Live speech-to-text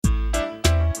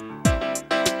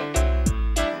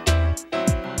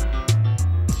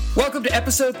welcome to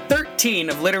episode 13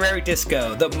 of Literary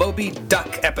Disco, the Moby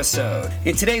Duck episode.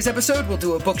 In today's episode, we'll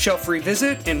do a bookshelf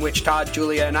revisit in which Todd,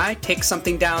 Julia, and I take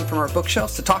something down from our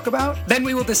bookshelves to talk about. Then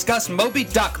we will discuss Moby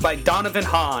Duck by Donovan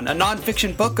Hahn, a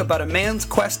nonfiction book about a man's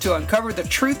quest to uncover the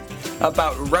truth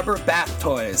about rubber bath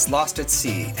toys lost at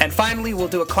sea. And finally, we'll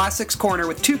do a Classics Corner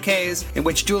with 2Ks, in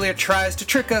which Julia tries to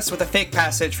trick us with a fake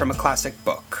passage from a classic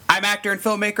book. I'm actor and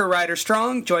filmmaker Ryder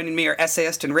Strong. Joining me are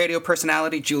essayist and radio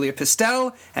personality Julia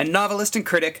Pistel, and novelist and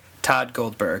critic Todd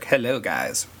Goldberg. Hello,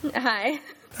 guys. Hi.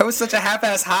 That was such a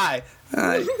half-ass hi.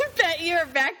 Bet you're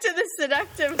back to the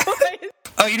seductive voice.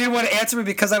 Oh, you didn't want to answer me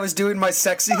because I was doing my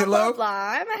sexy hello? Blah,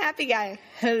 blah. I'm a happy guy.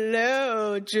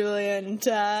 Hello, Julia and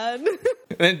Todd.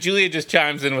 And then Julia just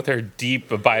chimes in with her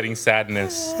deep, abiding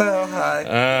sadness. Oh,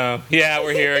 hi. Yeah,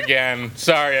 we're here again.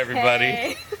 Sorry,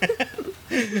 everybody.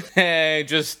 Hey. Hey,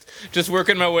 just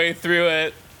working my way through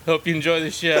it. Hope you enjoy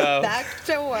the show. Back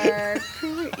to work.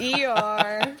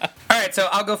 ER. All right, so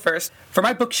I'll go first. For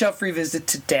my bookshelf revisit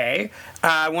today,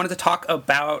 I wanted to talk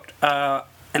about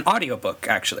an audiobook,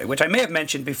 actually, which I may have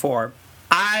mentioned before.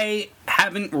 I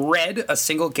haven't read a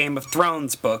single Game of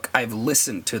Thrones book. I've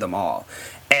listened to them all,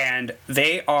 and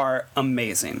they are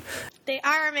amazing. They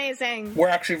are amazing. We're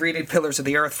actually reading Pillars of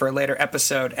the Earth for a later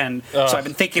episode, and so I've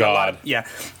been thinking a lot. Yeah,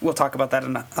 we'll talk about that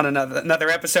on another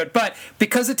episode. But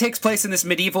because it takes place in this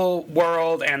medieval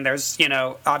world, and there's,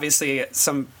 obviously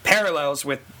some parallels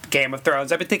with Game of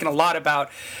Thrones, I've been thinking a lot about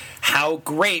how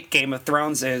great Game of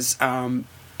Thrones is.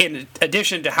 In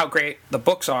addition to how great the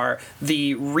books are,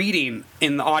 the reading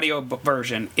in the audio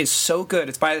version is so good.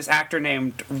 It's by this actor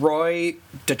named Roy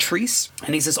Dotrice,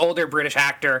 and he's this older British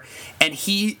actor, and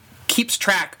he keeps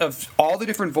track of all the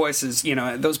different voices.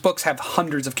 Those books have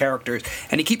hundreds of characters,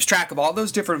 and he keeps track of all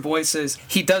those different voices.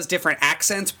 He does different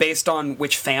accents based on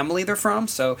which family they're from.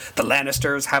 So the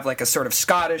Lannisters have like a sort of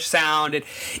Scottish sound.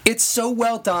 It's so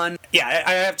well done. Yeah,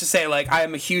 I have to say, I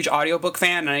am a huge audiobook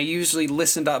fan, and I usually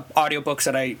listen to audiobooks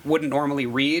that I wouldn't normally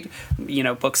read.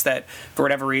 Books that, for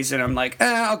whatever reason, I'm like,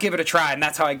 I'll give it a try. And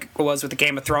that's how I was with the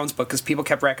Game of Thrones book, because people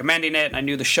kept recommending it, and I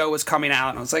knew the show was coming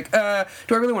out, and I was like, do I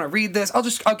really want to read this?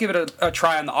 I'll give it a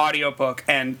try on the audiobook,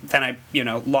 and then I,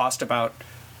 lost about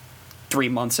 3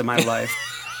 months of my life.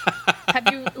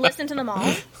 Have you listened to them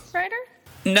all, Ryder?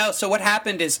 No, so what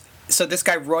happened is, this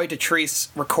guy Roy Dotrice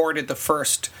recorded the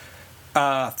first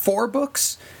 4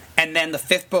 books, and then the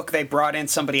 5th book they brought in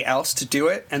somebody else to do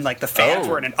it, and the fans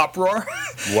were in an uproar.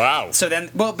 Wow. So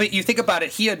then, but you think about it,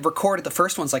 he had recorded the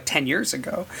first ones 10 years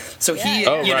ago. So he,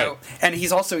 right. And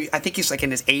he's also, I think he's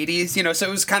in his 80s, so it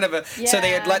was kind of so they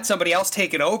had let somebody else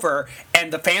take it over,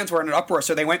 and the fans were in an uproar,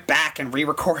 so they went back and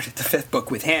re-recorded the 5th book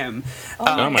with him.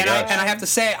 Oh my gosh. And I have to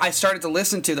say, I started to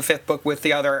listen to the 5th book with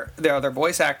the other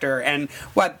voice actor, and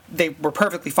they were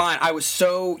perfectly fine. I was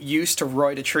so used to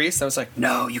Roy Dotrice, I was like,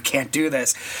 no, you can't do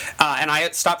this. And I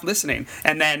had stopped listening.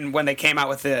 And then when they came out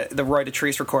with the Roy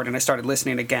Dotrice recording, I started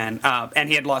listening again. And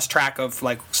he had lost track of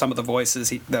some of the voices.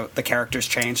 The characters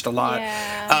changed a lot.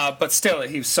 Yeah. But still,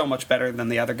 he was so much better than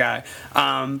the other guy.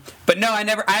 But no,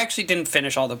 I actually didn't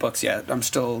finish all the books yet. I'm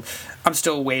still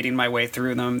wading my way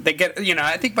through them. They get,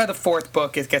 I think by the 4th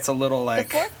book it gets a little The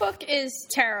 4th book is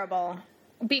terrible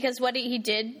because what he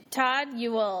did, Todd,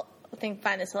 you will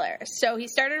find this hilarious. So he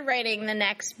started writing the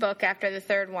next book after the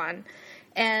 3rd one.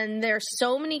 And there's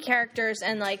so many characters,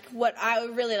 and what I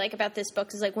really like about this book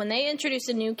is when they introduce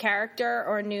a new character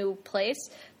or a new place,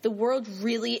 the world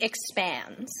really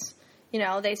expands.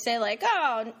 They say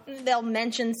they'll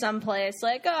mention some place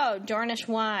Dornish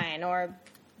wine or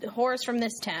horse from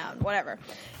this town, whatever.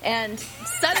 And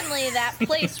suddenly that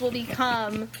place will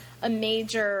become a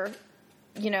major,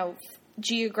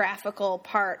 geographical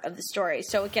part of the story.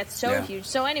 So it gets so huge.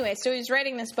 So anyway, so he's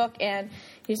writing this book, and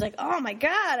he's like, oh my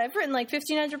God, I've written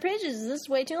 1,500 pages. This is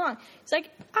way too long. He's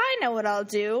like, I know what I'll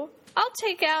do. I'll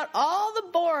take out all the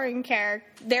boring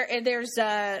characters.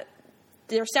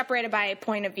 They're separated by a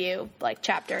point of view,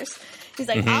 chapters. He's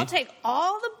like, I'll take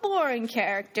all the boring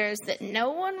characters that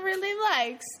no one really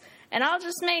likes, and I'll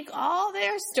just make all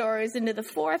their stories into the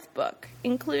 4th book,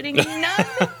 including none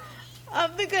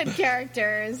of the good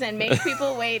characters, and make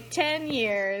people wait 10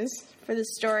 years for the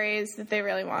stories that they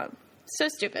really want. So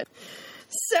stupid.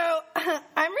 So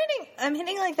I'm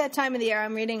hitting that time of the year.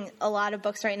 I'm reading a lot of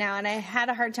books right now, and I had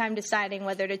a hard time deciding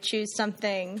whether to choose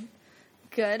something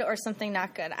good or something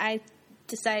not good. I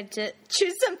decided to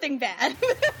choose something bad.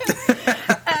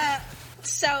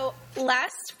 So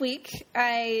last week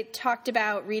I talked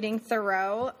about reading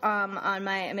Thoreau on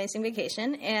my amazing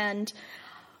vacation, and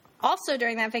also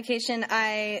during that vacation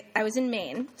I was in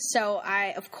Maine. So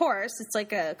of course, it's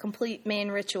like a complete Maine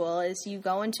ritual is you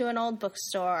go into an old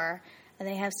bookstore and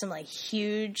they have some like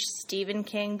huge Stephen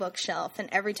King bookshelf, and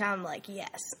every time I'm like,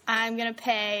 yes, I'm gonna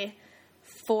pay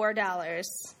 $4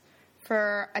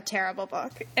 for a terrible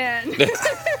book. And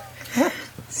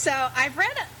so I've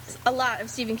read a lot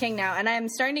of Stephen King now, and I'm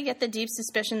starting to get the deep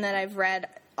suspicion that I've read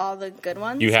all the good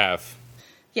ones. You have?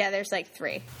 Yeah, there's like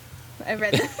 3. I've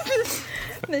read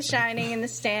The Shining and The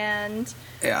Stand.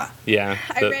 Yeah. Yeah.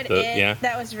 I read it. Yeah.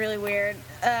 That was really weird.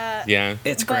 Yeah.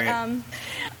 It's great.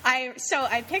 I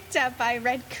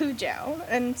read Cujo,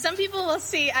 and some people will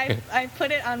see I put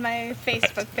it on my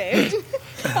Facebook page.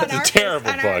 It's a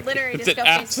terrible book. Our Literary It's Disco an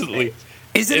absolutely... Facebook page.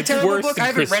 Is it a It's terrible worse book? than I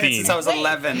haven't read it Christine. since I was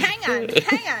 11. Hang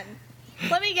on.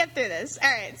 Let me get through this.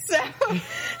 All right,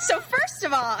 so first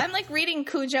of all, I'm like reading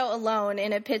Cujo alone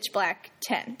in a pitch black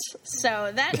tent.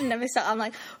 So that in of itself, I'm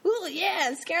like, ooh,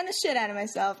 yeah, scaring the shit out of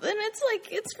myself. And it's like,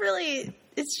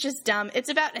 it's just dumb. It's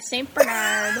about a Saint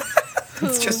Bernard who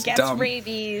gets dumb.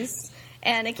 rabies,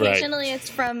 and occasionally it's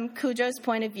from Cujo's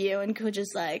point of view, and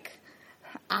Cujo's like,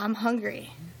 I'm hungry.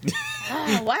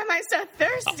 Oh, why am I so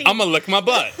thirsty? I'm gonna lick my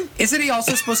butt. Isn't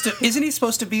he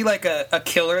supposed to be like a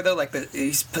killer though? Like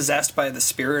he's possessed by the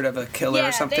spirit of a killer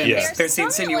or something. there's There's the some,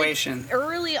 insinuation. like,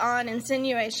 early on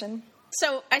insinuation.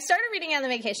 So I started reading on the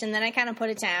vacation, then I kind of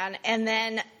put it down, and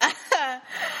then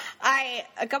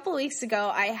a couple weeks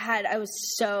ago I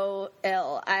was so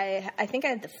ill. I think I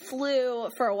had the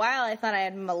flu for a while. I thought I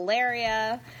had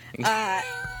malaria,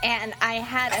 and I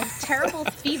had a terrible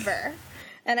fever.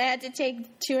 And I had to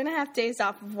take 2.5 days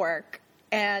off of work,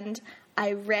 and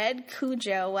I read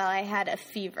Cujo while I had a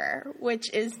fever,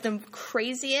 which is the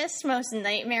craziest, most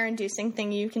nightmare-inducing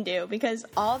thing you can do, because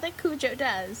all that Cujo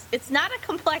does, it's not a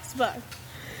complex book.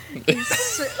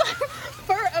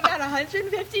 For about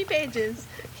 150 pages,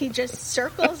 he just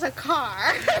circles a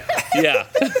car. Yeah,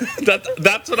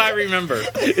 that's what I remember,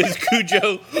 is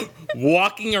Cujo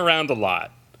walking around a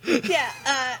lot. Yeah,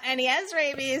 and he has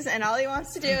rabies, and all he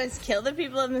wants to do is kill the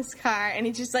people in this car, and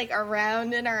he's just like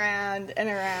around and around and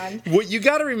around. What you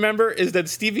got to remember is that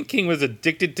Stephen King was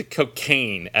addicted to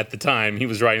cocaine at the time he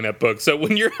was writing that book. So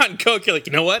when you're on coke, you're like,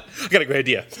 you know what? I got a great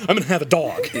idea. I'm going to have a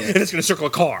dog, and it's going to circle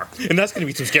a car, and that's going to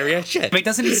be some scary ass shit. Wait,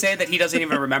 doesn't he say that he doesn't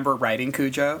even remember writing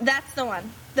Cujo? That's the one.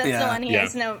 That's the one he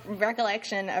has no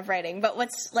recollection of writing. But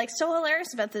what's like so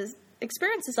hilarious about this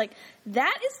experience is like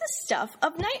that is the stuff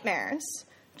of nightmares.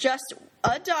 Just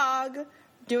a dog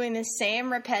doing the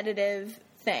same repetitive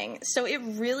thing. So it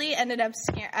really ended up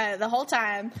scaring... the whole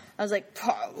time, I was like,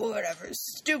 whatever,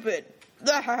 stupid.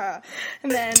 And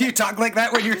then... Do you talk like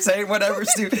that when you're saying whatever,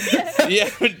 stupid? Yeah,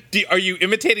 are you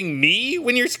imitating me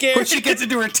when you're scared? When she gets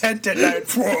into her tent at night,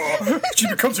 she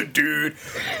becomes a dude.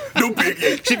 No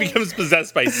biggie. She becomes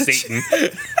possessed by Satan.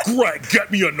 Greg, get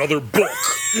me another book.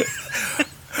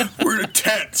 We're in a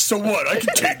tent, so what? I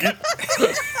can take it.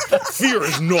 Fear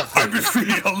is nothing. I've been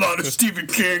reading a lot of Stephen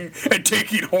King and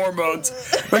taking hormones.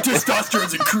 My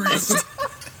testosterone's increased.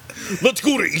 Let's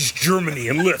go to East Germany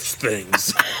and lift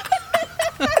things.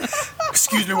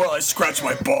 Excuse me while I scratch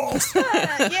my balls. So Cujo,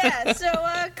 that's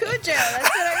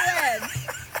what I read.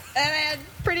 And I had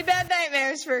pretty bad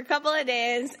nightmares for a couple of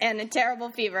days and a terrible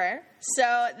fever.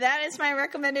 So that is my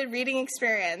recommended reading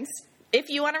experience. If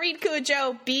you want to read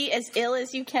Cujo, be as ill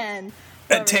as you can.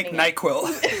 And take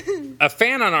NyQuil. A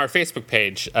fan on our Facebook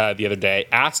page the other day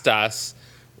asked us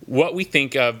what we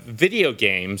think of video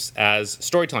games as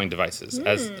storytelling devices,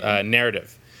 as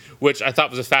narrative, which I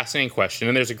thought was a fascinating question.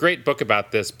 And there's a great book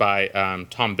about this by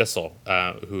Tom Bissell,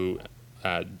 who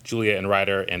Julia and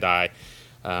Ryder and I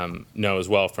know as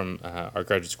well from our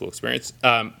graduate school experience.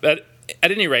 But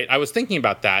at any rate, I was thinking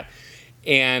about that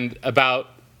and about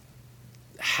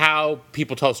how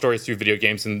people tell stories through video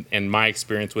games and my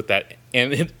experience with that.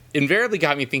 And it invariably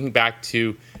got me thinking back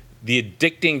to the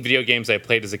addicting video games I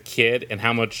played as a kid and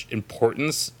how much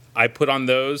importance I put on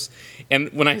those.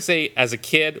 And when I say as a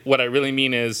kid, what I really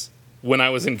mean is when I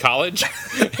was in college.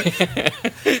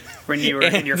 When you were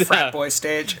in your frat boy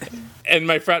stage. And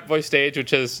my frat boy stage, which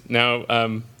has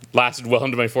now lasted well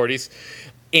into my 40s.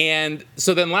 And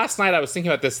so then last night I was thinking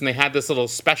about this, and they had this little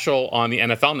special on the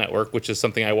NFL Network, which is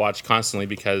something I watch constantly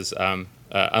because,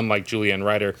 unlike Julia and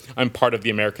Ryder, I'm part of the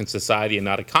American society and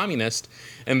not a communist,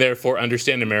 and therefore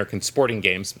understand American sporting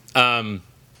games.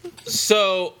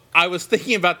 So I was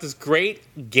thinking about this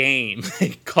great game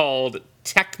called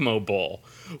Tecmo Bowl,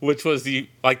 which was the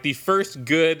first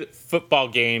good football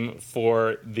game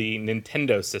for the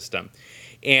Nintendo system,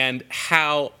 and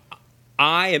how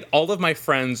I and all of my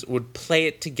friends would play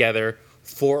it together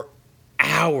for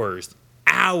hours.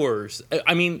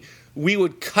 I mean, we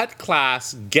would cut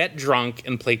class, get drunk,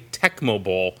 and play Tecmo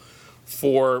Bowl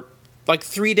for like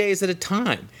 3 days at a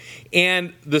time.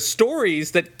 And the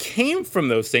stories that came from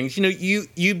those things, you know,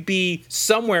 you'd be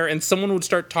somewhere and someone would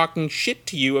start talking shit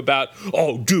to you about,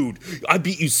 oh, dude, I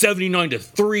beat you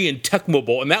 79-3 in Tecmo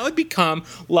Bowl. And that would become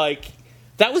like,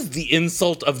 that was the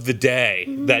insult of the day,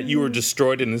 that you were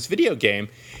destroyed in this video game.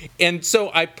 And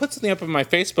so I put something up on my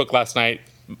Facebook last night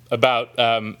about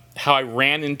how I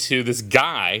ran into this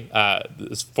guy,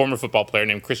 this former football player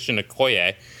named Christian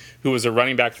Okoye, who was a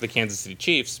running back for the Kansas City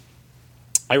Chiefs.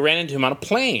 I ran into him on a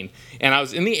plane, and I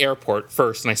was in the airport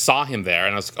first, and I saw him there,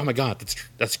 and I was like, oh my God,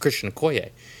 that's Christian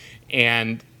Okoye.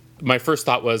 And my first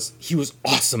thought was, he was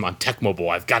awesome on Tecmo Bowl.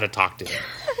 I've got to talk to him.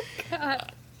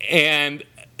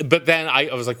 But then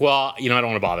I was like, well, you know, I don't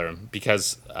want to bother him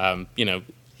because, you know,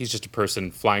 he's just a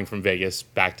person flying from Vegas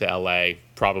back to L.A.,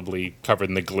 probably covered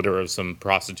in the glitter of some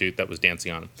prostitute that was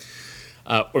dancing on him.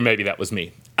 Or maybe that was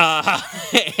me.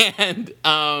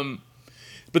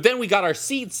 But then we got our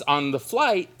seats on the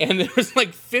flight, and there was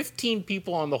like 15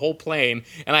 people on the whole plane,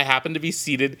 and I happened to be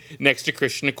seated next to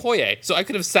Christian Okoye. So I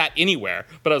could have sat anywhere,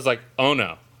 but I was like, oh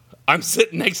no, I'm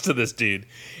sitting next to this dude.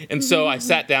 And so I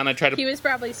sat down, I tried to... He was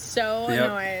probably so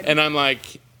annoyed. And I'm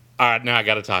like, all right, now I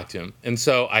got to talk to him. And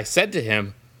so I said to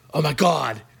him, oh my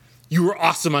God, you were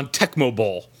awesome on Tecmo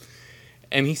Bowl.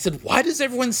 And he said, why does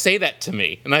everyone say that to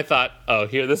me? And I thought, oh,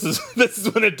 here, this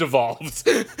is when it devolves.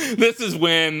 This is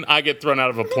when I get thrown out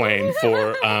of a plane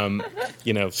for,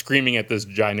 you know, screaming at this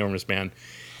ginormous man.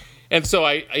 And so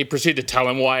I proceeded to tell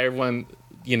him why everyone,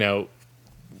 you know,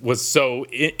 was so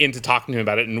into talking to him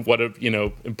about it and what a, you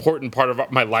know, important part of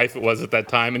my life it was at that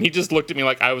time. And he just looked at me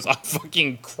like I was on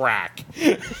fucking crack.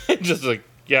 Just like,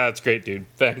 yeah, that's great, dude.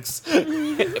 Thanks.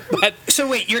 But so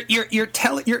wait,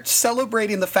 you're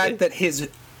celebrating the fact that his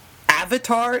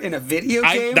avatar in a video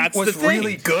game was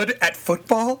really good at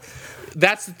football?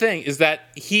 That's the thing, is that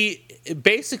he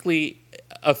basically,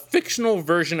 a fictional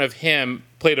version of him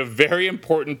played a very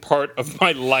important part of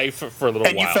my life for a little while.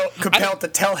 And you felt compelled to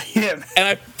tell him. And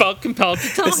I felt compelled to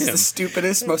tell him. This is the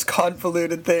stupidest, most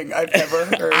convoluted thing I've ever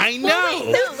heard. I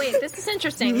know. Well, wait, this is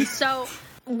interesting. So,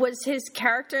 was his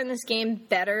character in this game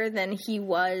better than he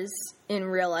was in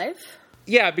real life?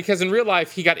 Yeah, because in real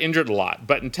life, he got injured a lot.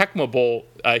 But in Tecmo Bowl,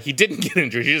 he didn't get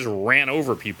injured. He just ran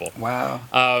over people. Wow.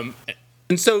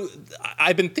 And so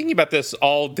I've been thinking about this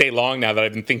all day long now that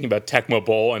I've been thinking about Tecmo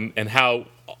Bowl and how,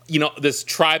 you know, this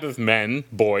tribe of men,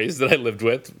 boys that I lived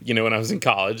with, you know, when I was in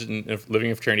college and living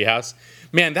in a fraternity house,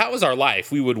 man, that was our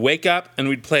life. We would wake up and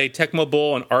we'd play Tecmo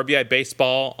Bowl and RBI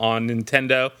Baseball on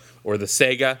Nintendo or the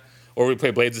Sega, or we'd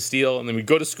play Blades of Steel, and then we'd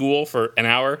go to school for an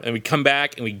hour, and we'd come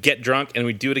back, and we'd get drunk, and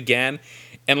we'd do it again.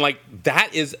 And, like,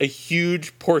 that is a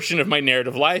huge portion of my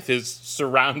narrative life, is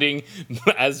surrounding,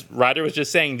 as Ryder was just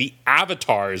saying, the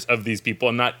avatars of these people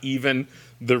and not even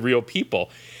the real people.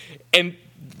 And,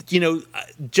 you know,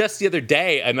 just the other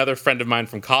day, another friend of mine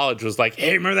from college was like,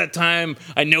 hey, remember that time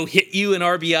I hit you in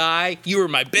RBI? You were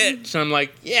my bitch. And I'm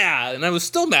like, yeah. And I was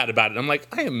still mad about it. I'm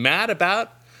like, I am mad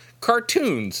about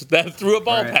cartoons that threw a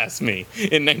ball past me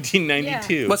in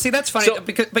 1992. Yeah. Well, see, that's funny,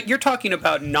 but you're talking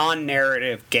about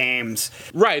non-narrative games.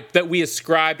 Right, that we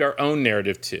ascribed our own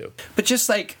narrative to. But just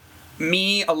like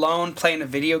me alone playing a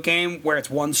video game where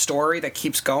it's one story that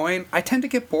keeps going, I tend to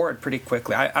get bored pretty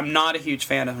quickly. I'm not a huge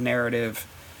fan of narrative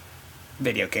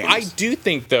video games. I do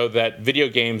think, though, that video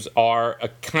games are a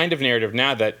kind of narrative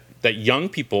now that young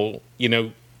people, you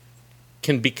know,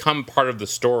 can become part of the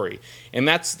story. And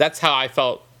that's how I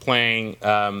felt playing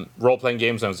role-playing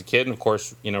games when I was a kid. And, of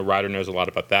course, you know, Ryder knows a lot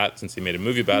about that since he made a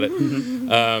movie about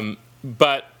it.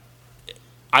 But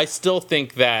I still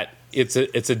think that it's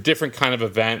a different kind of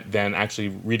event than actually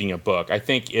reading a book. I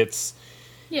think it's,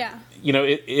 you know,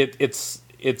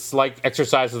 it's like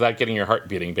exercise without getting your heart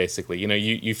beating, basically. You know,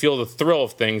 you feel the thrill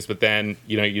of things, but then,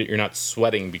 you know, you're not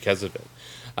sweating because of it.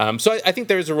 So I think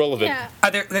there's a role of it.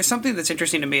 There's something that's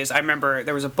interesting to me is I remember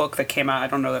there was a book that came out, I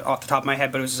don't know off the top of my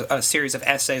head, but it was a series of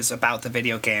essays about the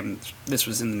video game. This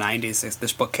was in the 90s.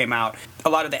 This book came out. A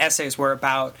lot of the essays were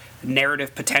about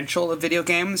narrative potential of video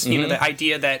games. You know, the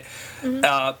idea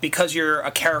that because you're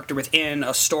a character within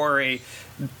a story,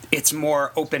 it's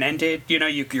more open-ended. You know,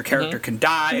 your character can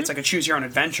die. It's like a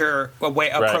choose-your-own-adventure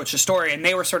approach to story. And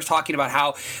they were sort of talking about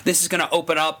how this is going to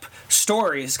open up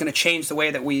stories. It's going to change the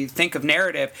way that we think of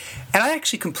narrative. And I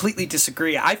actually completely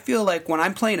disagree. I feel like when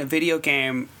I'm playing a video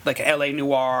game like L.A.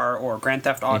 Noire or Grand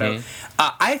Theft Auto,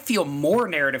 I feel more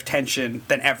narrative tension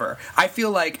than ever. I feel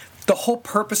like the whole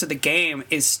purpose of the game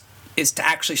is to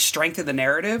actually strengthen the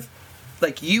narrative.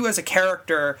 Like, you as a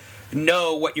character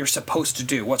know what you're supposed to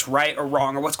do, what's right or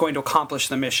wrong, or what's going to accomplish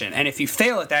the mission. And if you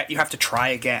fail at that, you have to try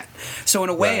again. So in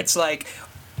a way, it's like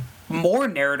more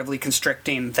narratively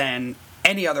constricting than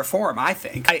any other form, I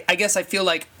think. I guess I feel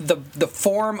like the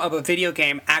form of a video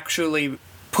game actually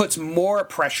puts more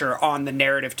pressure on the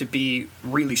narrative to be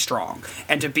really strong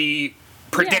and to be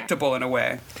predictable in a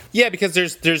way. Yeah, because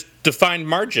there's defined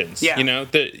margins. Yeah. You know,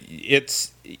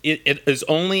 it is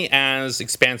only as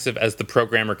expansive as the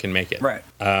programmer can make it. Right.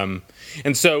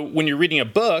 And so when you're reading a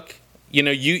book, you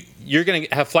know, you're going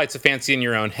to have flights of fancy in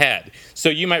your own head. So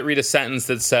you might read a sentence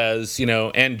that says, you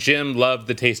know, and Jim loved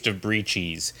the taste of brie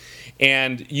cheese.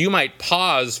 And you might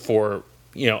pause for,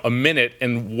 you know, a minute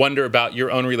and wonder about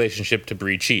your own relationship to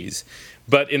brie cheese.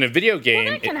 But in a video game...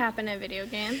 Well, that can happen in a video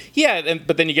game. Yeah,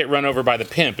 but then you get run over by the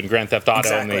pimp in Grand Theft Auto,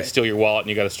 Exactly. and they steal your wallet, and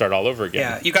you got to start all over again.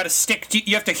 Yeah, you got to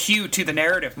you have to hew to the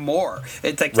narrative more.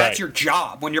 It's like, Right. that's your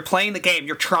job. When you're playing the game,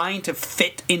 you're trying to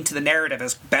fit into the narrative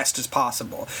as best as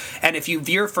possible. And if you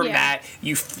veer from that,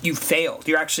 you failed.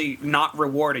 You're actually not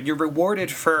rewarded. You're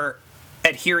rewarded for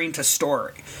adhering to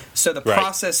story. So the Right.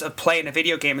 process of playing a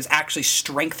video game is actually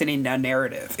strengthening that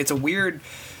narrative. It's a weird...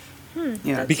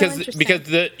 Yeah. Because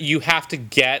you have to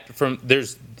get from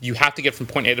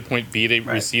point A to point B to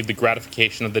receive the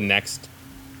gratification of the next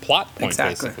plot point.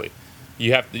 Exactly.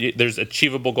 Basically, there's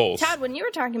achievable goals. Todd, when you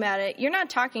were talking about it, you're not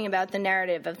talking about the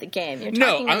narrative of the game. You're No,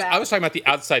 talking about, I was talking about the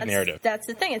outside narrative. That's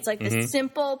the thing. It's like the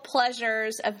simple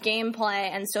pleasures of gameplay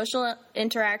and social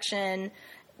interaction,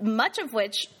 much of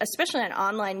which, especially in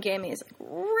online gaming, is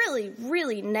really,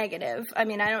 really negative. I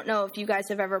mean, I don't know if you guys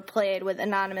have ever played with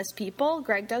anonymous people.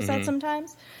 Greg does that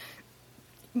sometimes.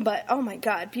 But, oh my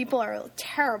God, people are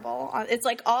terrible. It's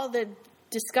like all the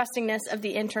disgustingness of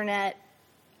the internet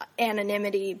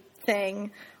anonymity thing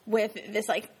with this,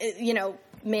 like, you know,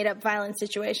 made-up violent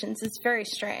situations. It's very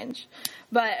strange.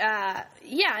 But,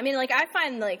 yeah, I mean, like, I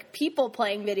find, like, people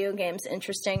playing video games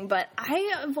interesting, but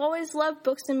I have always loved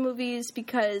books and movies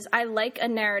because I like a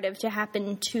narrative to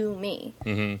happen to me.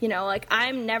 You know, like,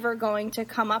 I'm never going to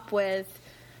come up with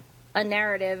a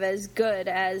narrative as good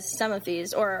as some of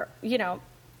these, or, you know,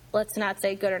 let's not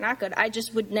say good or not good. I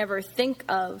just would never think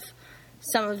of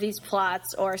some of these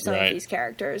plots or some of these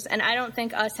characters. And I don't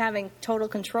think us having total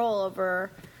control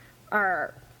over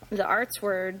the arts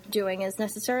we're doing is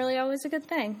necessarily always a good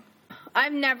thing.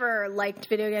 I've never liked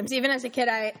video games. Even as a kid,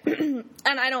 and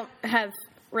I don't have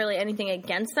really anything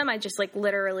against them. I just, like,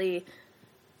 literally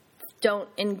don't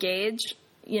engage.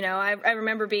 You know, I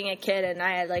remember being a kid and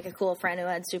I had, like, a cool friend who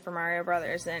had Super Mario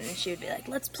Brothers, and she would be like,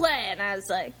 let's play. And I was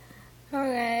like,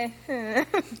 okay.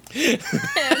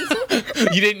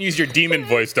 You didn't use your demon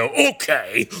voice, though.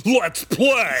 Okay, let's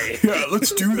play. Yeah,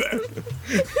 let's do that.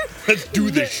 Let's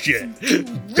do this shit,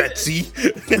 Betsy.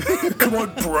 Come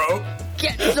on, bro.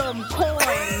 Get some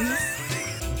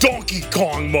coins. Donkey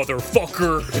Kong,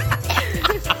 motherfucker.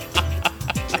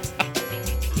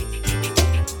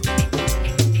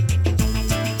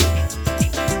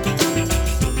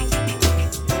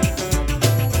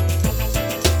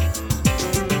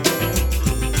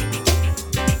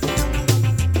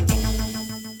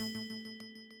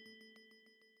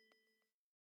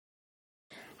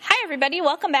 Everybody,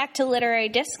 welcome back to Literary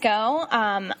Disco.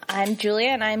 I'm Julia,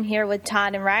 and I'm here with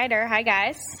Todd and Ryder. Hi,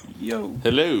 guys. Yo.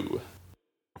 Hello.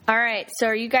 All right, so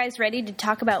are you guys ready to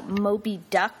talk about Moby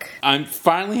Duck? I'm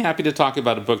finally happy to talk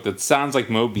about a book that sounds like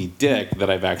Moby Dick that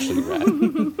I've actually read.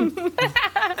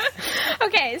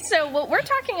 Okay, so what we're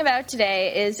talking about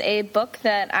today is a book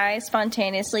that I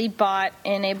spontaneously bought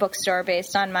in a bookstore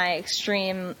based on my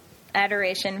extreme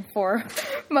adoration for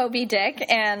Moby Dick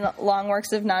and long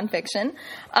works of nonfiction.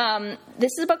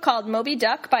 This is a book called Moby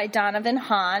Duck by Donovan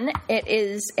Hahn. It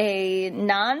is a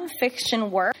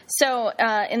nonfiction work. So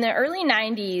in the early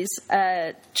 90s,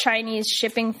 a Chinese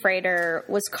shipping freighter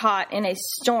was caught in a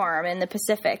storm in the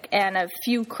Pacific, and a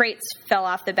few crates fell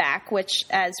off the back, which,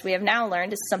 as we have now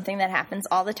learned, is something that happens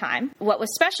all the time. What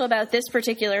was special about this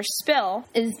particular spill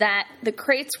is that the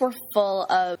crates were full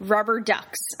of rubber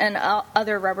ducks and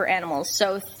other rubber animals.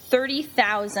 So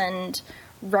 30,000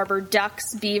 rubber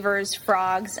ducks, beavers,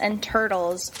 frogs, and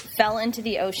turtles fell into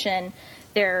the ocean.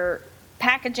 Their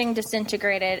packaging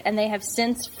disintegrated, and they have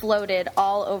since floated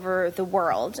all over the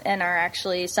world and are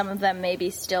actually, some of them may be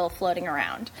still floating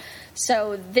around.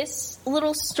 So this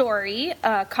little story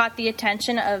caught the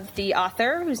attention of the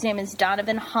author, whose name is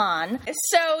Donovan Hahn.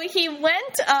 So he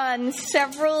went on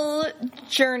several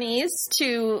journeys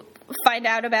to find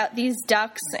out about these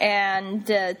ducks and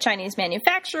the Chinese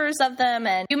manufacturers of them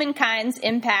and humankind's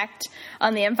impact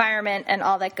on the environment and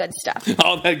all that good stuff.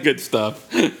 All that good stuff.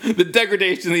 The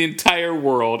degradation of the entire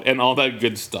world and all that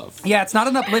good stuff. Yeah, it's not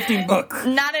an uplifting book.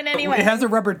 Not in any way. It has a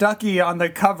rubber ducky on the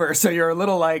cover, so you're a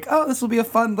little like, oh, this will be a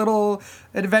fun little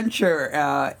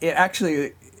adventure. It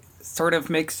actually sort of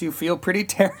makes you feel pretty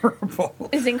terrible.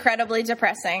 Is incredibly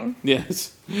depressing.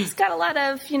 Yes. It's got a lot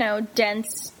of,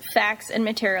 dense facts and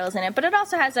materials in it, but it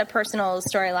also has a personal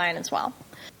storyline as well.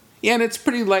 Yeah, and it's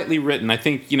pretty lightly written. I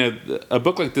think, a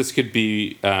book like this could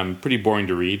be pretty boring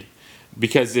to read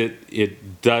because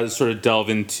it does sort of delve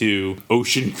into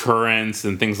ocean currents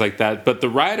and things like that. But the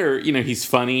writer, he's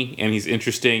funny and he's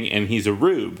interesting and he's a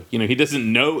rube. He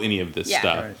doesn't know any of this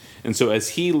stuff. Right. And so as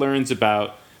he learns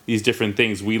about these different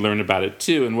things, we learn about it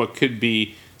too. And what could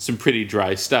be some pretty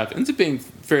dry stuff ends up being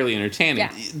fairly entertaining.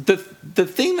 Yeah. The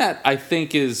thing that I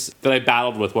think that I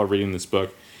battled with while reading this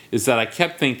book is that I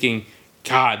kept thinking,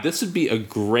 God, this would be a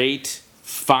great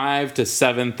 5,000 to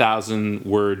 7,000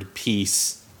 word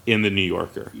piece in the New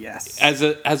Yorker. Yes.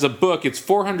 As a book, it's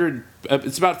 400.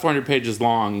 It's about 400 pages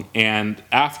long, and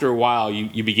after a while,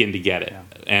 you begin to get it. Yeah.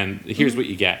 And here's what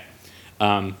you get: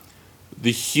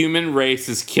 the human race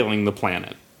is killing the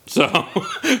planet. So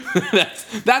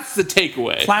that's the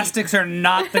takeaway. Plastics are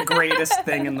not the greatest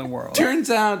thing in the world. Turns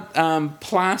out,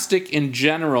 plastic in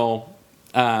general.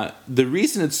 The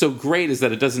reason it's so great is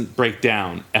that it doesn't break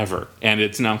down ever, and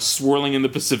it's now swirling in the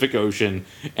Pacific Ocean,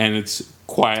 and it's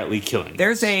quietly killing.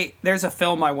 There's a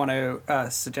film I want to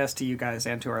suggest to you guys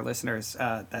and to our listeners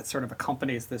that sort of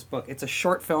accompanies this book. It's a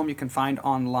short film you can find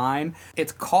online.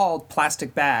 It's called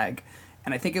Plastic Bag,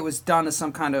 and I think it was done as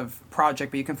some kind of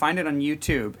project, but you can find it on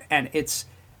YouTube, and it's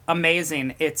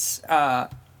amazing. It's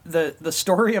the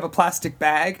story of a plastic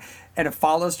bag, and it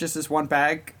follows just this one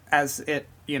bag as it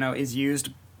is used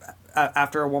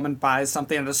after a woman buys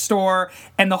something at a store,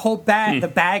 and the whole bag, the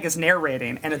bag is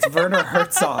narrating, and it's Werner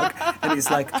Herzog, and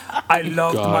he's like, I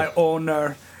loved my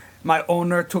owner. My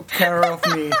owner took care of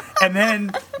me. And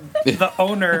then the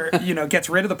owner, gets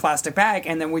rid of the plastic bag,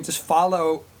 and then we just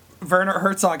follow Werner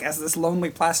Herzog as this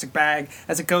lonely plastic bag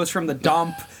as it goes from the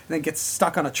dump and then gets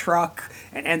stuck on a truck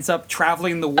and ends up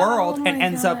traveling the world and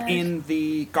ends up in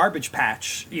the garbage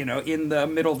patch, in the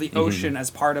middle of the ocean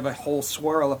as part of a whole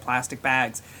swirl of plastic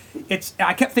bags.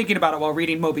 I kept thinking about it while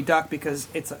reading Moby Duck because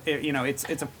it's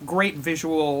a great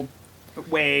visual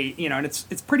way, and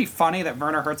it's pretty funny that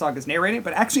Werner Herzog is narrating it,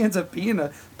 but it actually ends up being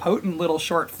a potent little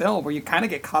short film where you kind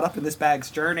of get caught up in this bag's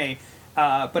journey.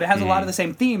 But it has a lot of the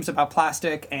same themes about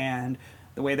plastic and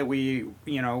the way that we,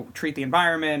 treat the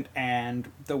environment and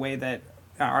the way that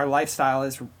our lifestyle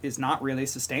is not really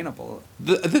sustainable.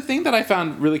 The thing that I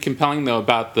found really compelling though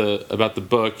about the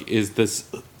book is this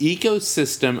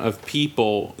ecosystem of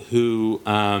people who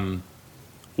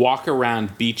walk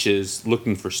around beaches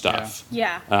looking for stuff.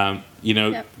 Yeah.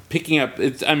 Picking up.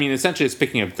 Essentially, it's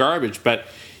picking up garbage, but.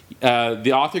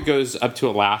 The author goes up to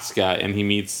Alaska and he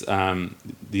meets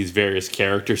these various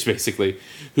characters, basically,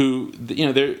 who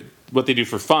what they do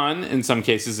for fun in some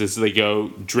cases is they go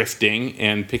drifting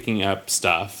and picking up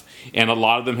stuff. And a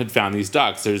lot of them had found these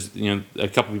ducks. There's a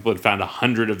couple people had found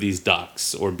 100 of these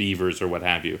ducks or beavers or what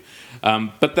have you.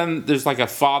 But then there's like a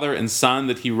father and son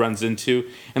that he runs into,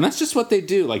 and that's just what they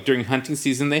do. Like during hunting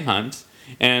season, they hunt,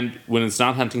 and when it's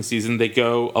not hunting season, they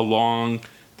go along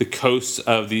the coasts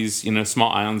of these,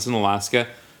 small islands in Alaska,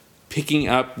 picking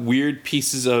up weird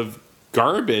pieces of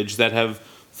garbage that have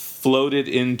floated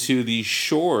into these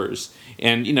shores.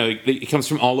 And, it comes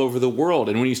from all over the world.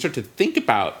 And when you start to think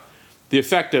about the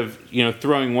effect of,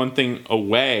 throwing one thing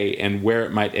away and where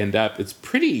it might end up, it's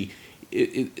pretty,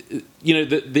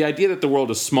 the idea that the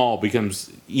world is small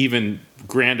becomes even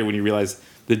grander when you realize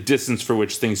the distance for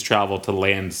which things travel to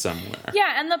land somewhere.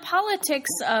 Yeah, and the politics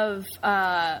of...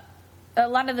 a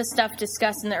lot of the stuff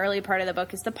discussed in the early part of the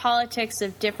book is the politics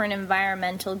of different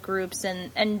environmental groups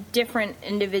and different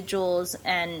individuals,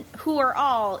 and who are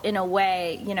all, in a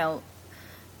way,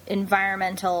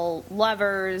 environmental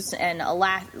lovers and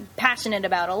passionate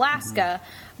about Alaska.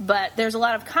 But there's a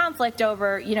lot of conflict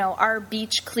over, are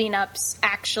beach cleanups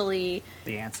actually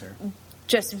the answer?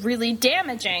 Just really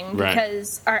damaging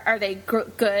because are they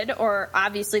good, or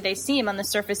obviously they seem on the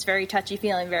surface very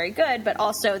touchy-feely, very good, but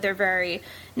also they're very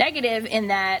negative in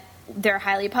that they're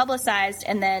highly publicized,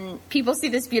 and then people see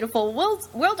this beautiful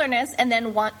wilderness and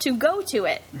then want to go to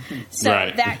it. So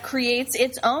that creates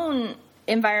its own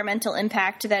environmental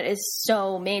impact that is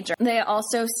so major. They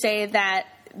also say that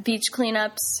beach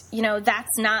cleanups,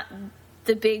 that's not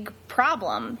the big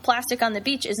problem. Plastic on the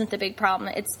beach isn't the big problem.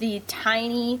 It's the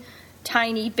tiny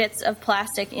bits of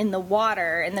plastic in the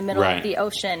water in the middle of the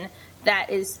ocean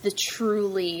that is the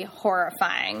truly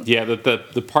horrifying. Yeah,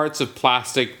 the parts of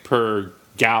plastic per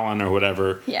gallon or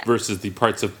whatever versus the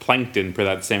parts of plankton per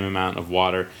that same amount of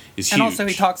water is huge. And also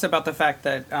he talks about the fact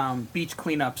that beach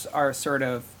cleanups are sort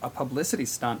of a publicity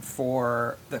stunt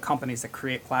for the companies that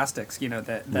create plastics. You know,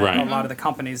 that a lot of the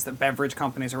companies, the beverage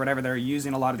companies or whatever, they're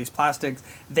using a lot of these plastics.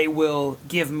 They will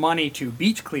give money to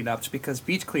beach cleanups because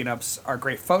beach cleanups are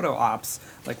great photo ops.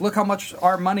 Like, look how much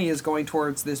our money is going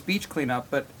towards this beach cleanup,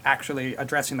 but actually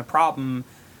addressing the problem,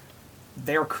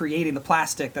 they're creating the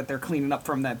plastic that they're cleaning up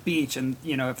from that beach. And,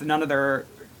 you know, if none of their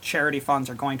charity funds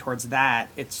are going towards that,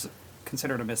 it's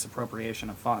considered a misappropriation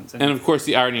of funds. And of course,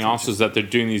 the irony also is that they're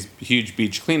doing these huge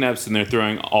beach cleanups and they're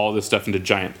throwing all this stuff into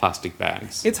giant plastic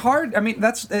bags. It's hard. I mean,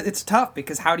 it's tough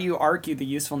because how do you argue the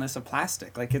usefulness of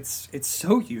plastic? Like, it's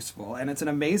so useful and it's an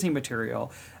amazing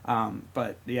material.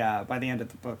 But yeah, by the end of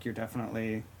the book, you're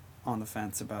definitely on the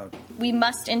fence about. We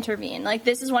must intervene. Like,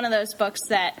 this is one of those books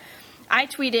that I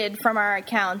tweeted from our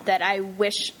account that I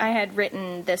wish I had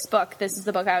written this book. This is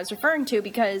the book I was referring to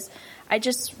because I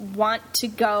just want to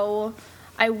go.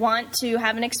 I want to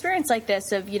have an experience like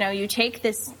this of, you know, you take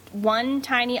this one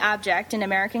tiny object in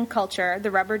American culture, the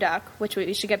rubber duck, which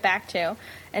we should get back to,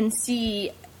 and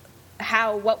see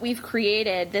how what we've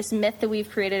created, this myth that we've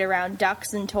created around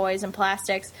ducks and toys and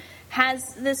plastics, has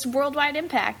this worldwide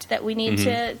impact that we need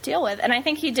to deal with. And I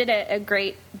think he did a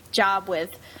great job with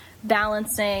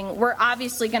balancing. We're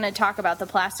obviously going to talk about the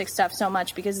plastic stuff so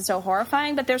much because it's so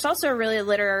horrifying, but there's also a really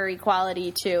literary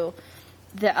quality to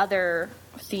the other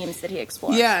themes that he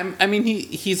explores. Yeah, I mean,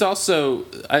 he's also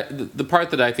the part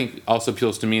that I think also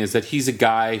appeals to me is that he's a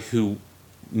guy who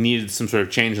needed some sort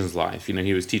of change in his life. You know,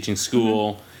 he was teaching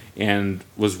school and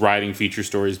was writing feature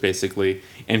stories basically,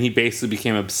 and he basically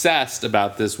became obsessed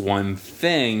about this one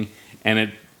thing,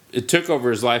 and it took over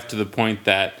his life to the point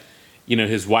that, you know,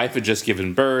 his wife had just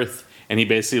given birth, and he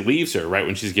basically leaves her right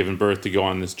when she's given birth to go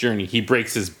on this journey. He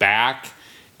breaks his back,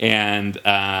 and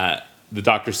the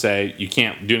doctors say you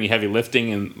can't do any heavy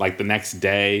lifting, and like the next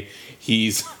day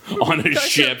he's on a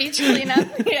ship. Beach cleanup.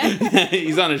 Yeah.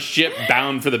 He's on a ship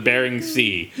bound for the Bering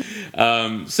Sea.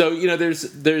 So, you know,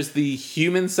 there's the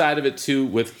human side of it too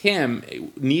with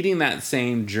him needing that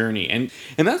same journey, and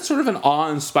that's sort of an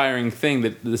awe-inspiring thing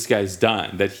that this guy's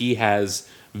done, that he has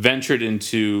ventured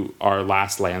into our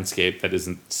last landscape that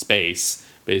isn't space,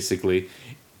 basically,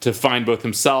 to find both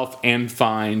himself and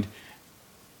find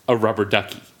a rubber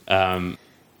ducky.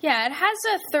 Yeah, it has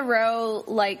a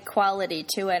Thoreau-like quality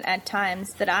to it at times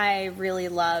that I really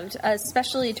loved,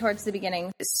 especially towards the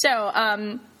beginning.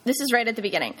 So, this is right at the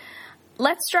beginning.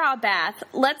 Let's draw a bath.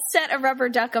 Let's set a rubber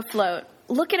duck afloat.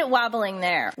 Look at it wobbling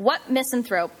there. What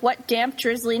misanthrope, what damp,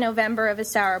 drizzly November of a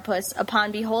sourpuss,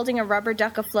 upon beholding a rubber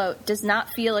duck afloat, does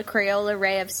not feel a Crayola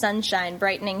ray of sunshine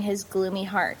brightening his gloomy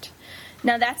heart?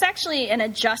 Now, that's actually an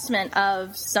adjustment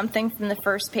of something from the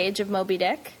first page of Moby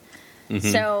Dick.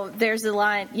 So there's a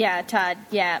line, Todd,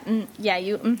 you,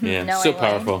 no, so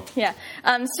powerful. Yeah.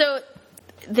 So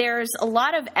there's a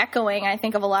lot of echoing, I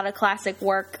think, of a lot of classic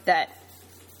work that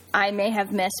I may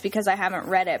have missed because I haven't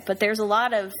read it, but there's a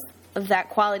lot of that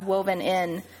quality woven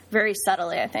in very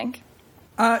subtly, I think.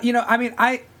 You know, I mean,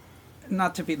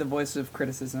 not to be the voice of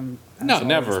criticism. No, always,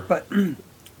 never. But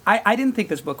I didn't think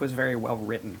this book was very well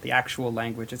written, the actual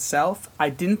language itself. I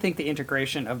didn't think the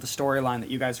integration of the storyline that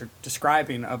you guys are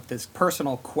describing of this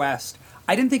personal quest,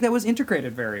 I didn't think that was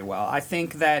integrated very well. I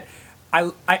think that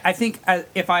I think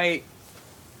if I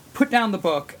put down the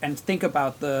book and think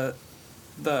about the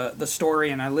story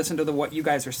and I listen to what you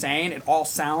guys are saying, it all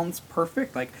sounds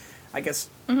perfect. Like, I guess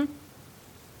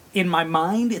in my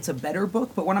mind it's a better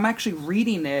book, but when I'm actually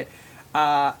reading it,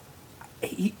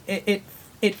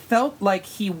 it felt like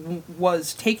he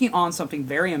was taking on something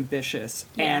very ambitious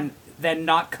and then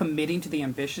not committing to the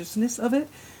ambitiousness of it.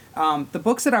 The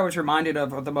books that I was reminded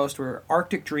of the most were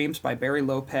Arctic Dreams by Barry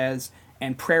Lopez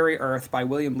and Prairie Earth by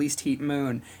William Least Heat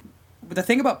Moon. But the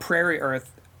thing about Prairie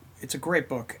Earth, it's a great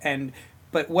book,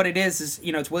 but what it is,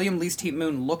 you know, it's William Least Heat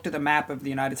Moon looked at the map of the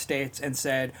United States and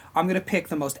said, I'm going to pick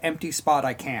the most empty spot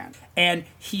I can. And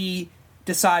he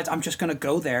decides, I'm just going to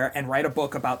go there and write a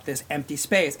book about this empty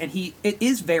space. And it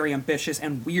is very ambitious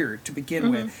and weird to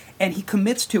begin with. And he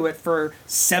commits to it for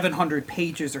 700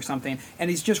 pages or something. And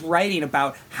he's just writing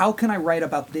about, how can I write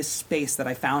about this space that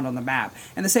I found on the map?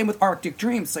 And the same with Arctic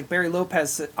Dreams. It's like Barry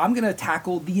Lopez said, I'm going to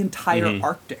tackle the entire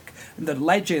Arctic. The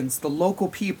legends, the local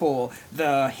people,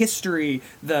 the history,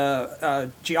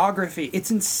 the geography. It's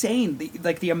insane,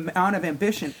 the amount of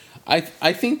ambition. I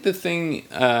think the thing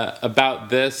about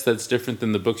this that's different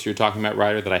than the books you're talking about,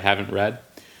 Ryder, that I haven't read,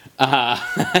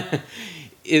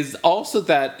 is also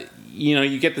that, you know,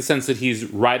 you get the sense that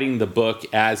he's writing the book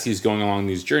as he's going along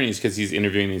these journeys because he's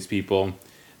interviewing these people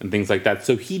and things like that.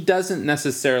 So he doesn't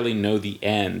necessarily know the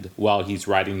end while he's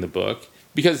writing the book.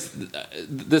 Because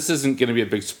this isn't going to be a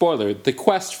big spoiler. The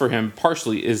quest for him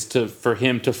partially is for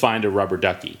him to find a rubber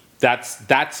ducky.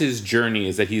 That's his journey,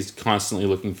 is that he's constantly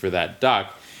looking for that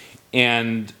duck.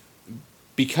 And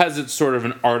because it's sort of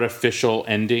an artificial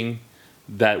ending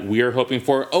that we're hoping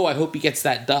for, I hope he gets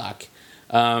that duck.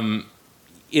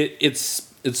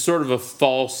 It's sort of a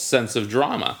false sense of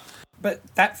drama. But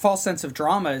that false sense of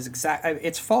drama is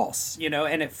it's false,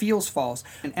 and it feels false.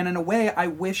 And in a way, I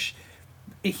wish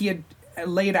he had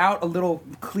laid out a little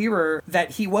clearer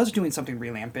that he was doing something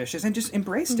really ambitious and just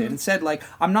embraced it and said, like,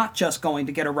 I'm not just going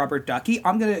to get a rubber ducky,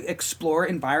 I'm going to explore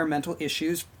environmental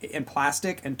issues in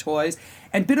plastic and toys,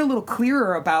 and been a little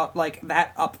clearer about, like,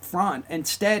 that up front.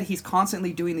 Instead, he's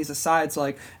constantly doing these asides,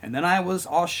 like, and then I was,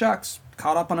 shucks,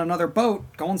 caught up on another boat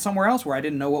going somewhere else where I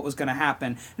didn't know what was going to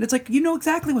happen. And it's like, you know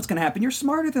exactly what's going to happen. You're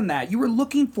smarter than that. You were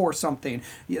looking for something.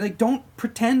 Like, don't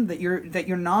pretend that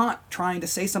you're not trying to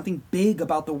say something big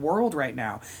about the world right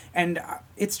now. And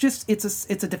it's just it's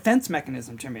a defense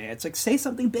mechanism to me. It's like, say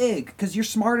something big because you're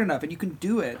smart enough and you can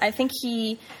do it. I think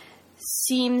he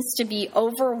seems to be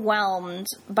overwhelmed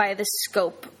by the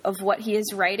scope of what he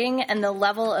is writing, and the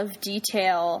level of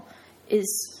detail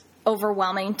is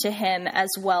overwhelming to him as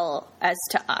well as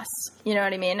to us. You know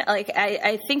what I mean? Like,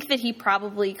 I think that he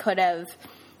probably could have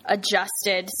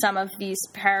adjusted some of these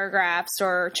paragraphs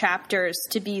or chapters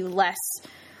to be less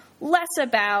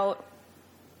about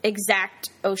exact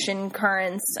ocean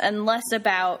currents and less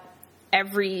about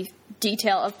every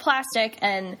detail of plastic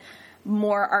and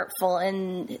more artful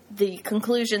in the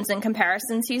conclusions and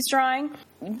comparisons he's drawing.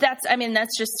 That's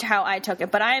just how I took it.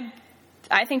 But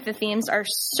I think the themes are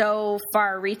so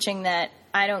far-reaching that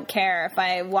I don't care if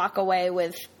I walk away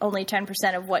with only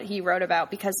 10% of what he wrote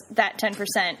about, because that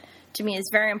 10% to me is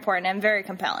very important and very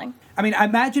compelling. I mean,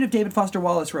 imagine if David Foster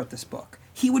Wallace wrote this book.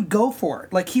 He would go for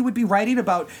it. Like, he would be writing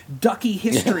about ducky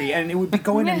history, and it would be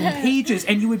going in pages,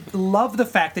 and you would love the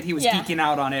fact that he was geeking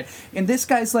out on it. And this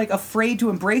guy's, like, afraid to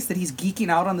embrace that he's geeking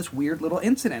out on this weird little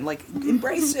incident. Like,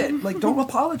 embrace it. Like, don't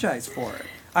apologize for it.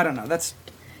 I don't know. That's...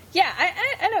 Yeah,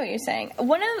 I know what you're saying.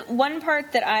 One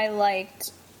part that I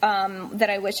liked that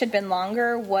I wish had been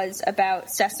longer was about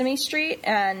Sesame Street.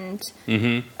 And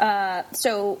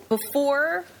so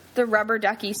before the Rubber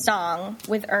Ducky song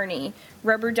with Ernie,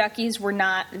 rubber duckies were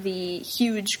not the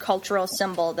huge cultural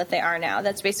symbol that they are now.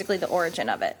 That's basically the origin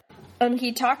of it. And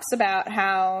he talks about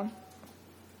how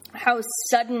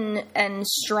sudden and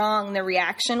strong the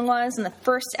reaction was. In the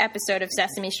first episode of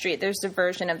Sesame Street, there's a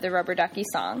version of the Rubber Ducky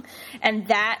song. And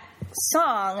that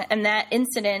song and that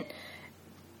incident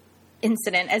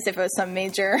as if it was some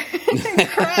major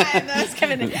crime that was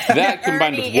committed. That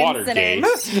combined with Watergate.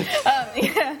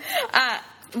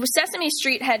 Sesame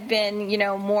Street had been,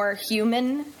 more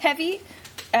human heavy.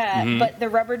 But the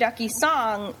Rubber Ducky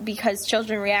song, because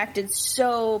children reacted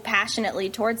so passionately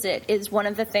towards it, is one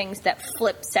of the things that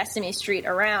flipped Sesame Street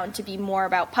around to be more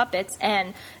about puppets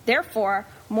and therefore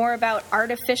more about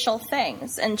artificial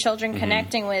things and children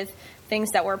connecting with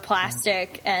things that were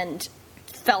plastic and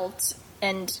felt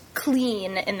and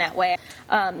clean in that way.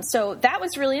 So that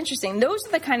was really interesting. Those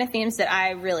are the kind of themes that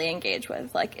I really engage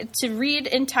with. Like, to read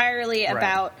entirely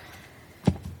about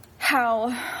how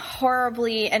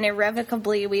horribly and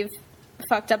irrevocably we've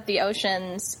fucked up the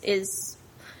oceans is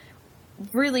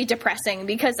really depressing,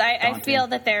 because I feel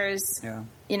that there's,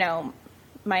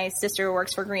 my sister who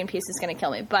works for Greenpeace is going to kill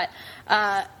me, but,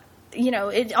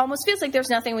 it almost feels like there's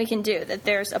nothing we can do, that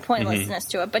there's a pointlessness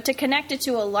to it. But to connect it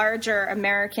to a larger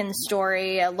American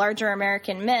story, a larger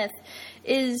American myth,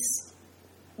 is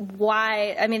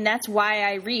why, that's why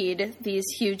I read these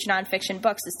huge nonfiction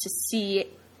books, is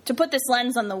to put this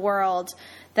lens on the world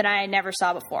that I never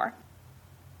saw before.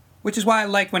 Which is why I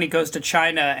like when he goes to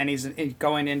China and he's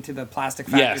going into the plastic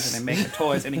factories and they make the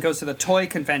toys, and he goes to the toy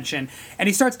convention and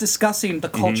he starts discussing the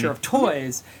culture of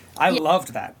toys. I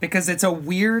loved that, because it's a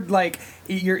weird, like,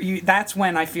 that's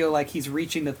when I feel like he's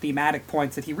reaching the thematic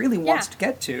points that he really wants to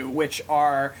get to, which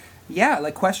are,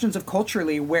 like questions of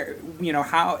culturally where,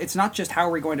 how, it's not just how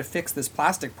are we going to fix this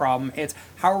plastic problem, it's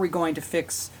how are we going to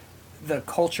fix the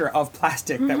culture of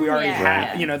plastic that we already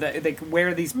have,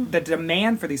 where the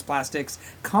demand for these plastics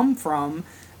come from,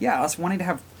 us wanting to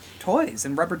have toys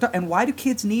and rubber and why do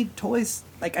kids need toys,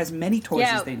 like as many toys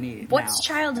as they need what's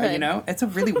now? Childhood? It's a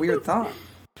really weird thought.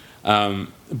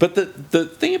 But the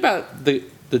thing about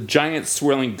the giant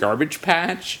swirling garbage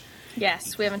patch,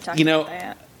 yes, we haven't talked about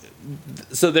that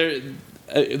yet. So there,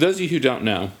 those of you who don't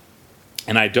know,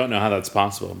 and I don't know how that's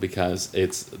possible because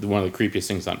it's one of the creepiest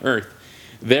things on Earth.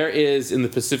 There is, in the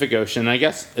Pacific Ocean, I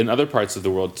guess in other parts of the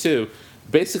world too,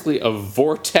 basically a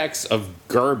vortex of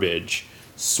garbage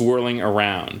swirling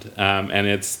around, and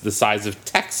it's the size of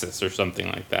Texas or something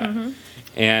like that. Mm-hmm.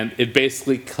 And it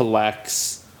basically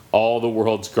collects all the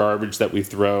world's garbage that we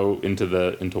throw into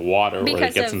water, because or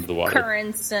it gets into the water.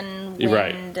 Currents and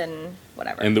wind and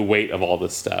whatever. And the weight of all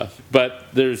this stuff. But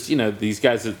there's, these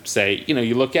guys that say,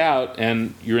 you look out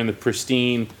and you're in the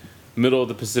pristine middle of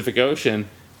the Pacific Ocean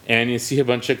and you see a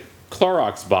bunch of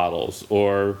Clorox bottles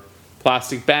or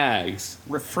plastic bags,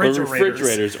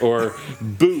 refrigerators or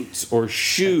boots or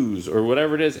shoes or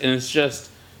whatever it is, and it's just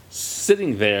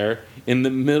sitting there in the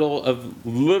middle of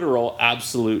literal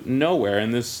absolute nowhere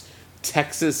in this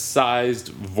Texas-sized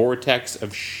vortex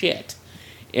of shit.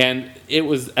 And it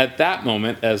was at that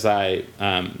moment, as I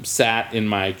sat in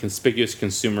my conspicuous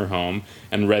consumer home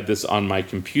and read this on my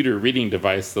computer reading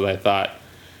device, that I thought,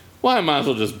 well, I might as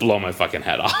well just blow my fucking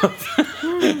head off.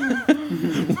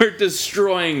 We're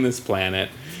destroying this planet.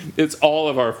 It's all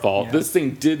of our fault. Yeah. This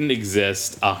thing didn't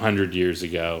exist 100 years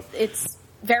ago. It's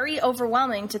very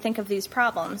overwhelming to think of these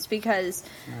problems, because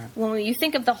when you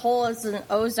think of the hole as an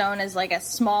ozone as like a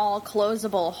small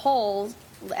closable hole,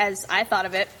 as I thought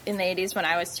of it in the 80s when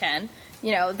I was 10,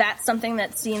 that's something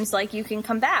that seems like you can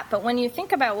combat. But when you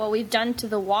think about what we've done to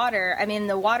the water, I mean,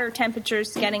 the water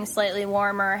temperatures getting slightly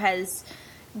warmer has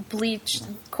bleached.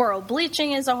 Coral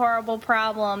bleaching is a horrible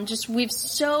problem. Just, we've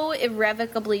so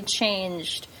irrevocably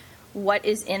changed what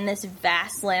is in this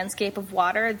vast landscape of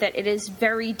water that it is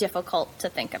very difficult to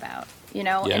think about, in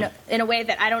a way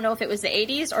that I don't know if it was the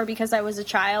 80s or because I was a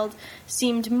child,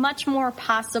 seemed much more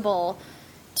possible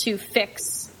to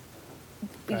fix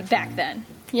back then,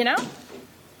 Yeah.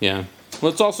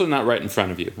 Well, it's also not right in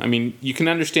front of you. I mean, you can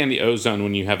understand the ozone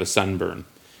when you have a sunburn,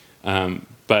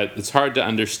 but it's hard to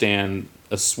understand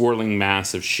a swirling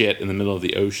mass of shit in the middle of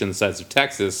the ocean the size of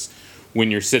Texas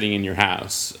when you're sitting in your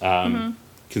house,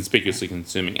 conspicuously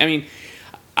consuming. I mean,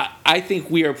 I think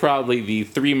we are probably the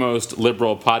 3 most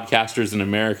liberal podcasters in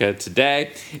America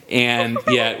today, and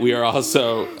yet we are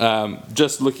also,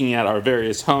 just looking at our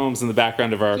various homes in the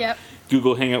background of our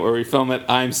Google Hangout where we film it,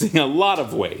 I'm seeing a lot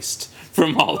of waste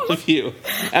from all of you.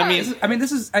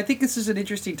 I think this is an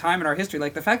interesting time in our history.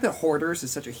 Like, the fact that Hoarders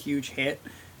is such a huge hit,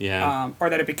 or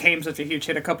that it became such a huge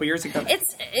hit a couple years ago.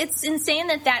 It's insane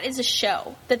that is a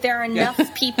show, that there are enough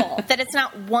people, that it's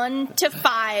not 1 to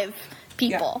 5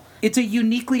 people. Yeah. It's a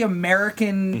uniquely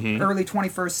American early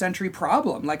 21st century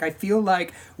problem. Like, I feel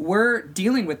like we're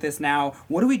dealing with this now.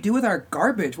 What do we do with our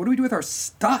garbage? What do we do with our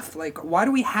stuff? Like, why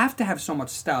do we have to have so much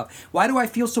stuff? Why do I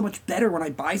feel so much better when I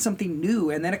buy something new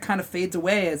and then it kind of fades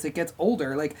away as it gets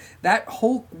older? Like, that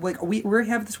whole, like, we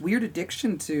have this weird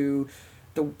addiction to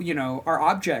the, our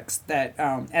objects that,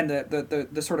 and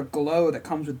the sort of glow that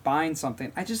comes with buying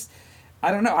something. I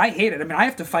don't know. I hate it. I mean, I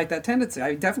have to fight that tendency.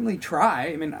 I definitely try.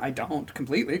 I mean, I don't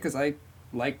completely, because I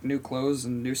like new clothes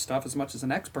and new stuff as much as the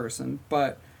next person.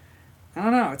 But I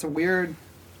don't know. It's a weird...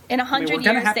 In 100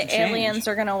 years, the aliens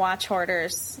are going to watch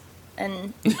Hoarders,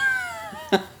 and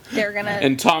they're going to...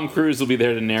 And Tom Cruise will be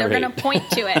there to narrate. They're going to point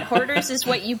to it. Hoarders is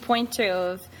what you point to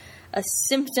of a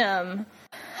symptom.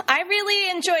 I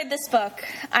really enjoyed this book.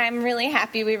 I'm really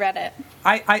happy we read it.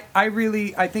 I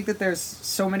think that there's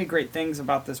so many great things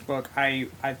about this book. I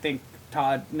think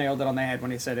Todd nailed it on the head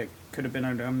when he said it could have been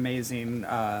an amazing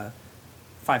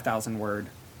 5,000 word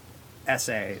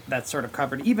essay that sort of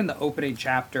covered, even the opening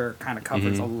chapter kind of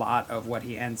covers a lot of what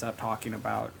he ends up talking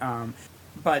about.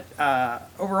 But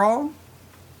overall,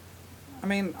 I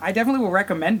mean, I definitely will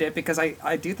recommend it, because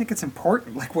I do think it's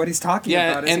important. Like, what he's talking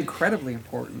about is incredibly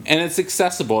important. And it's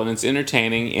accessible, and it's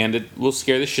entertaining, and it will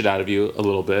scare the shit out of you a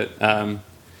little bit. And,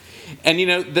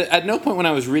 at no point when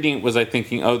I was reading it was I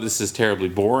thinking, oh, this is terribly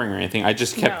boring or anything. I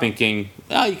just kept thinking,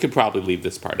 oh, you could probably leave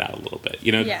this part out a little bit.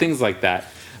 Things like that.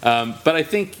 But I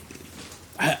think...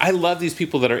 I love these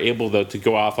people that are able, though, to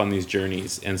go off on these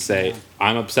journeys and say,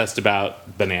 I'm obsessed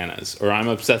about bananas, or I'm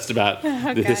obsessed about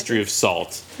the history of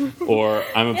salt, or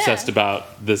I'm obsessed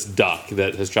about this duck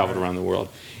that has traveled around the world.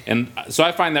 And so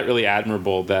I find that really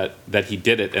admirable that he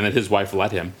did it and that his wife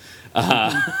let him. So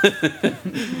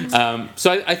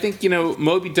I think,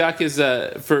 Moby Duck is,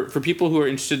 for people who are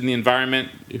interested in the environment,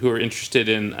 who are interested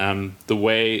in the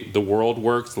way the world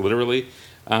works, literally,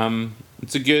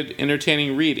 it's a good,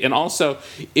 entertaining read. And also,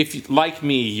 if, like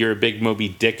me, you're a big Moby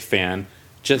Dick fan,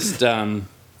 just so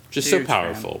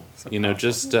powerful.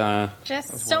 Just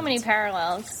so many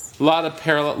parallels. A lot of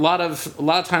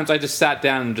times I just sat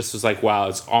down and just was like, wow,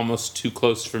 it's almost too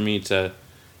close for me to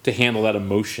handle that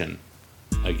emotion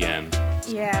again.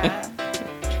 Yeah,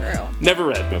 true. Never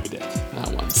read Moby Dick,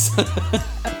 not once. On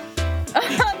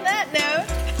that note,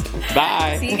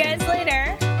 bye. See you guys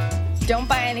later. don't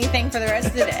buy anything for the rest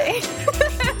of the day.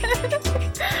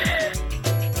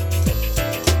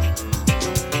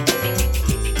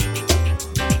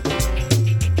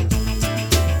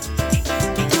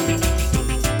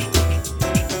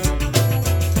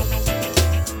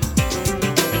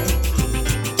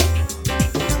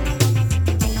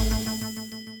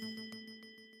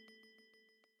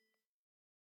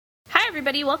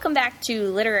 Everybody, welcome back to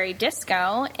Literary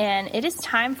Disco, and it is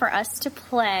time for us to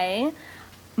play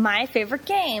my favorite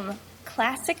game,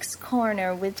 Classics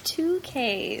Corner with 2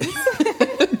 Ks.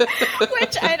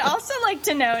 Which I'd also like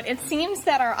to note, it seems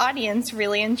that our audience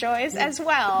really enjoys as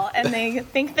well, and they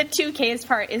think the 2 Ks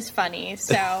part is funny,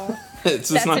 so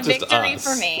that's a victory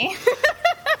for me.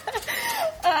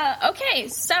 Okay,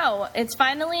 so it's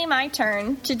finally my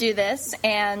turn to do this,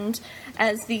 and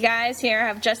as the guys here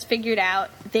have just figured out,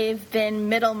 they've been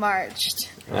Middlemarched.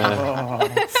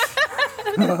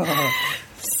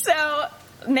 So,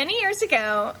 many years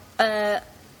ago,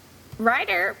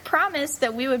 Ryder promised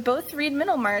that we would both read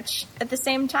Middlemarch at the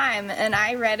same time, and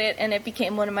I read it, and it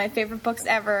became one of my favorite books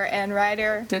ever, and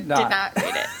Ryder did not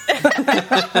read it.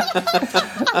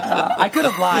 I could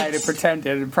have lied and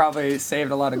pretended and probably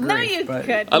saved a lot of grief. No, you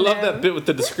could. I love that bit with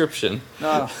the description.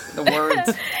 Oh, the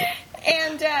words.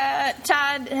 And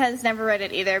Todd has never read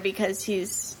it either because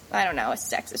he's, I don't know, a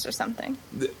sexist or something.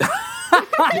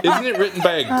 Isn't it written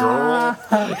by a girl?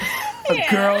 A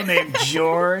girl named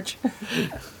George.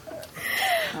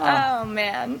 Oh,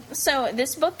 man. So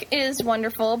this book is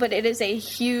wonderful, but it is a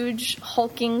huge,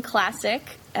 hulking classic,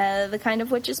 the kind of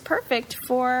which is perfect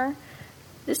for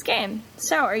this game.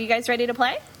 So, are you guys ready to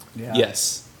play? Yeah.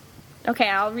 Yes. Okay,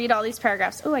 I'll read all these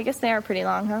paragraphs. Oh, I guess they are pretty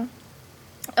long, huh?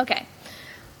 Okay.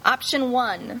 Option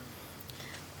 1.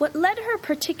 What led her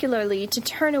particularly to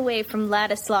turn away from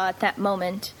Ladislaw at that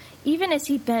moment, even as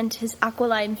he bent his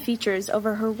aquiline features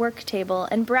over her work table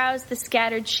and browsed the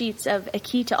scattered sheets of A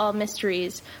Key to All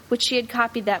Mysteries, which she had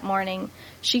copied that morning,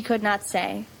 she could not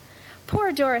say.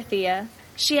 Poor Dorothea!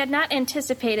 She had not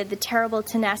anticipated the terrible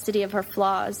tenacity of her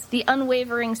flaws, the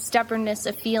unwavering stubbornness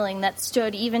of feeling that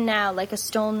stood even now like a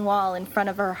stone wall in front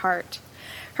of her heart.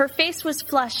 Her face was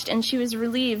flushed, and she was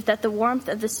relieved that the warmth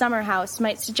of the summer house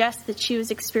might suggest that she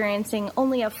was experiencing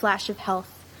only a flash of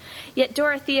health. Yet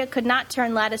Dorothea could not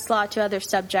turn Ladislaw to other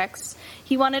subjects.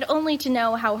 He wanted only to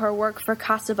know how her work for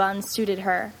Casaubon suited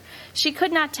her. She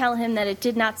could not tell him that it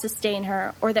did not sustain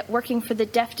her, or that working for the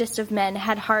deftest of men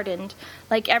had hardened,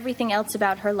 like everything else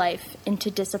about her life, into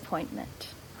disappointment.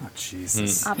 Oh,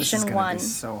 Jesus. Option this is gonna 1. Be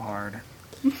so hard.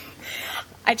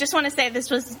 I just want to say this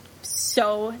was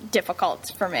so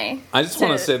difficult for me. I just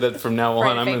want to say that from now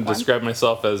on, I'm going to describe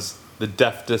myself as the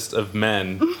deftest of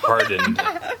men, hardened.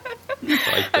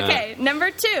 Like that. Okay, number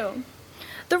 2.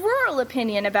 The rural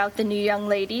opinion about the new young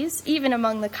ladies, even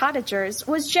among the cottagers,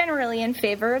 was generally in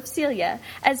favor of Celia,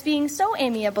 as being so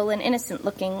amiable and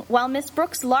innocent-looking, while Miss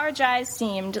Brooke's large eyes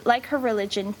seemed, like her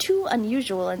religion, too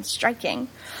unusual and striking.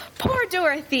 Poor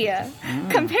Dorothea!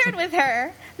 Compared with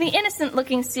her, the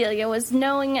innocent-looking Celia was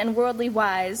knowing and worldly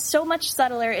wise, so much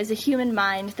subtler is a human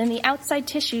mind than the outside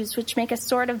tissues which make a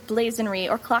sort of blazonry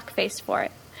or clock-face for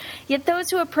it. Yet those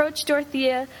who approached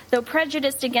Dorothea, though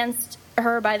prejudiced against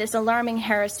her by this alarming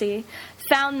heresy,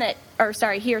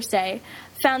 hearsay,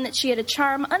 found that she had a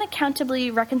charm unaccountably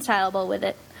reconcilable with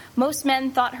it. Most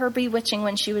men thought her bewitching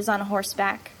when she was on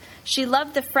horseback. She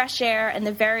loved the fresh air and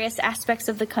the various aspects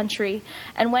of the country,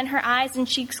 and when her eyes and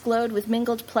cheeks glowed with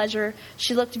mingled pleasure,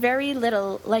 she looked very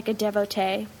little like a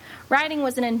devotee. Riding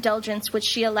was an indulgence which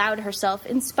she allowed herself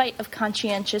in spite of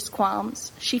conscientious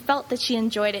qualms. She felt that she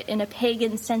enjoyed it in a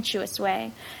pagan, sensuous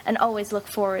way, and always looked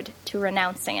forward to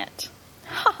renouncing it.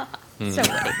 So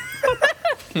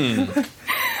witty.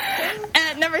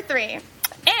 Number 3.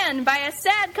 And, by a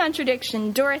sad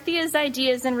contradiction, Dorothea's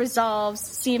ideas and resolves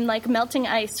seemed like melting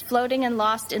ice floating and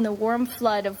lost in the warm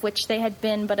flood of which they had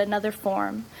been but another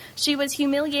form. She was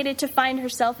humiliated to find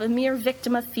herself a mere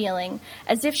victim of feeling,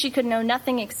 as if she could know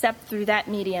nothing except through that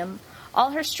medium.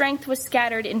 All her strength was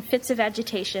scattered in fits of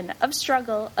agitation, of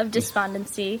struggle, of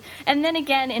despondency, and then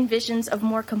again in visions of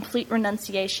more complete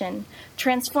renunciation,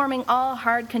 transforming all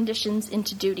hard conditions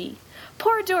into duty.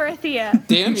 Poor Dorothea!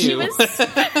 Damn you!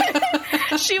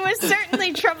 She was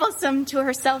certainly troublesome to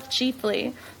herself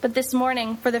chiefly, but this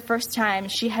morning, for the first time,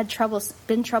 she had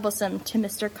been troublesome to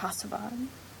Mr. Casaubon.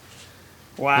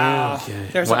 Wow. Okay.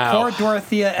 There's a poor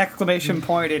Dorothea exclamation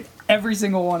point in every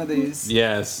single one of these.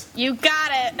 Yes. You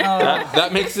got it!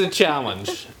 That makes it a challenge.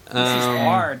 This is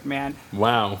hard, man.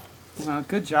 Wow. Well,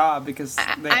 good job, because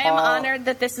I am honored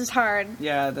that this is hard.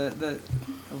 Yeah, the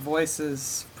voice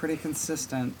is pretty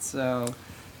consistent, so...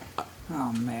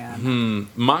 Oh man.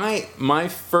 My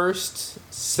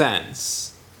first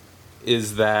sense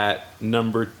is that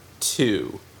number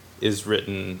 2 is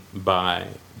written by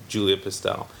Julia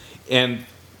Pistell, and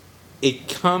it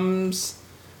comes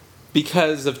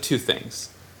because of 2 things.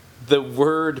 The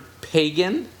word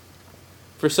pagan,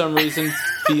 for some reason,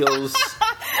 feels...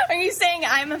 Are you saying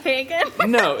I'm a pagan?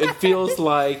 No, it feels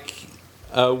like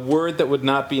a word that would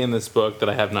not be in this book that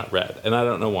I have not read, and I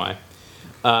don't know why.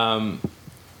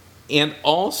 And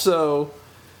also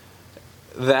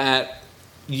that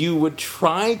you would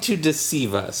try to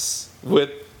deceive us with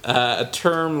a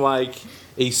term like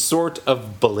a sort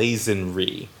of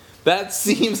blazonry. That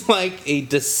seems like a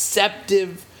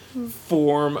deceptive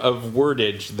form of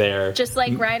wordage there. Just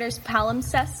like writer's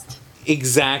palimpsest?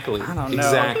 Exactly. I don't know.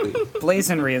 Exactly.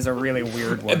 Blazonry is a really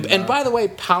weird one. And by the way,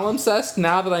 palimpsest,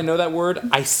 now that I know that word,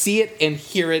 I see it and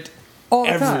hear it all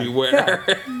the time. Everywhere.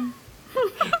 Yeah.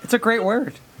 It's a great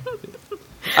word.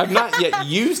 I've not yet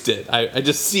used it. I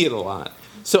just see it a lot.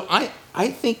 So I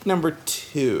think number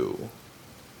 2.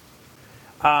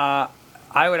 I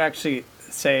would actually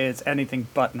say it's anything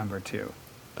but number 2.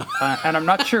 And I'm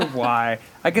not sure why.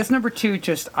 I guess number 2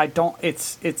 just,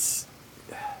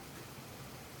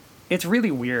 it's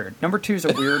really weird. Number 2 is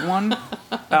a weird one.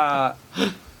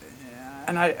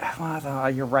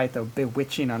 And you're right, though.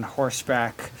 Bewitching on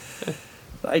horseback.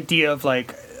 The idea of,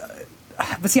 like...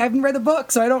 But see, I haven't read the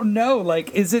book, so I don't know.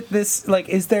 Like, is it this... Like,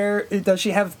 does she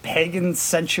have pagan,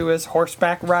 sensuous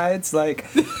horseback rides? Like...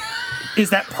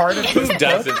 Is that part of Who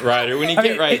doesn't, Ryder? When you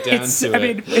get down to it. I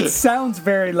mean, it sounds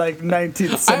very, like,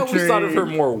 19th century. I always thought of her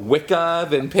more Wicca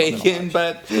than pagan,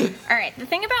 but... All right, the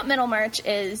thing about Middlemarch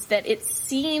is that it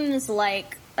seems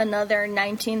like another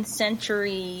 19th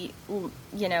century,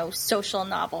 social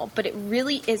novel, but it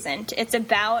really isn't. It's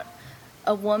about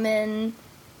a woman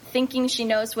thinking she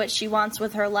knows what she wants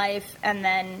with her life and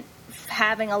then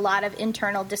having a lot of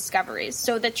internal discoveries.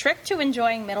 So the trick to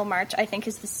enjoying Middlemarch, I think,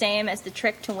 is the same as the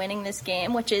trick to winning this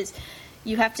game, which is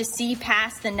you have to see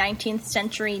past the 19th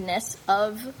century-ness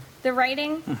of the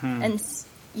writing and,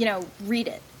 read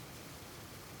it.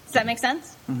 Does that make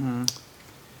sense? Mm-hmm.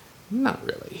 Not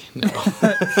really, no.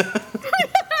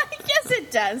 Yes,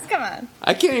 it does. Come on.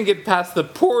 I can't even get past the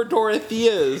poor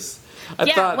Dorotheas.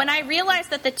 When I realized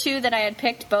that the 2 that I had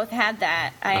picked both had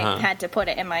that, I had to put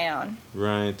it in my own.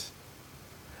 Right.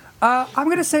 I'm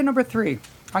going to say number 3.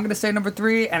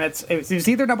 And it's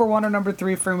either number 1 or number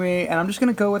 3 for me, and I'm just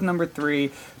going to go with number 3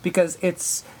 because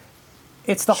it's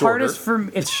the hardest for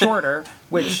me. It's shorter,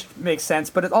 which makes sense,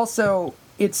 but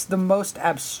it's the most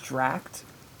abstract.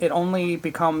 It only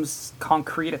becomes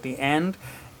concrete at the end,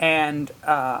 and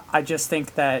I just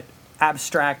think that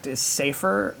abstract is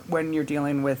safer when you're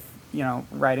dealing with,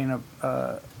 writing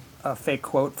a fake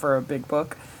quote for a big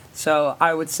book. So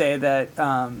I would say that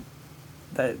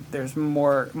that there's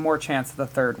more chance that the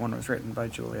third one was written by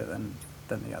Julia than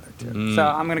the other 2. So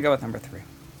I'm going to go with number 3.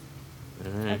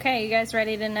 Right. Okay, you guys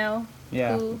ready to know who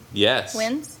wins? Yes.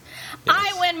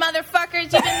 I win,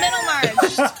 motherfuckers! You've been Middlemarch!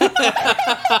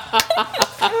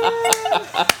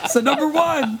 So number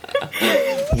 1!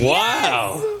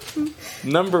 Wow! Yes.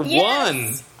 Number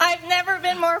 1! I've never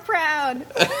been more proud.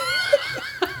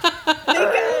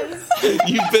 Because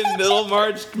you've been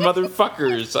Middlemarch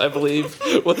motherfuckers, I believe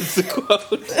was the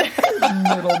quote.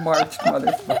 Middlemarch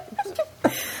motherfuckers.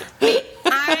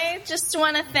 I just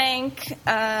want to thank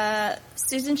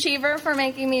Susan Cheever for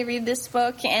making me read this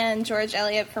book and George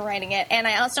Eliot for writing it. And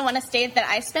I also want to state that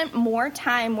I spent more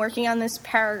time working on this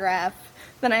paragraph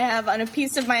than I have on a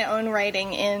piece of my own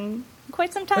writing in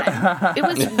quite some time. It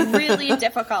was really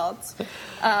difficult.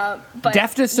 But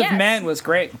Deftest of Men was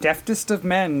great. Deftest of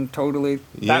Men, totally.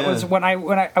 Yeah. That was when I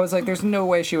was like, there's no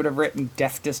way she would have written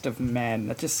Deftest of Men.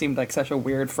 That just seemed like such a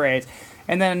weird phrase.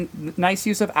 And then nice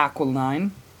use of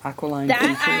aquiline.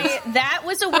 That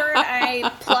was a word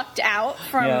I plucked out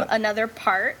from another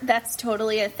part. That's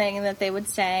totally a thing that they would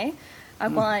say.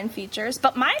 Aquiline features.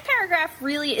 But my paragraph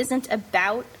really isn't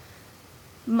about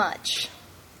much.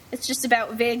 It's just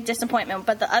about vague disappointment.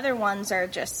 But the other ones are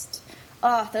just,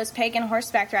 those pagan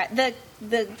horseback rides.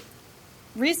 The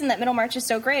reason that Middlemarch is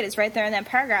so great is right there in that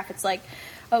paragraph. It's like,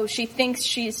 she thinks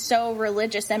she's so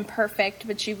religious and perfect,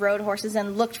 but she rode horses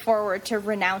and looked forward to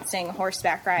renouncing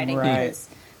horseback riding. Right. Because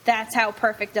that's how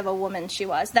perfect of a woman she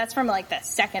was. That's from like the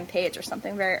second page or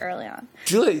something very early on.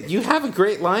 Julia, you have a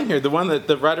great line here. The one that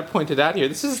the writer pointed out here.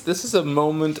 This is a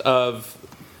moment of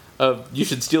you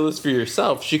should steal this for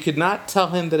yourself. She could not tell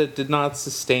him that it did not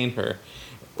sustain her,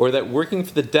 or that working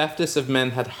for the deftest of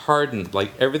men had hardened,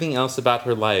 like everything else about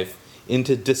her life,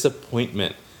 into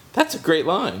disappointment. That's a great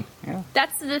line. Yeah.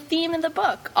 That's the theme of the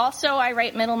book. Also, I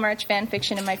write Middlemarch fan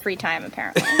fiction in my free time,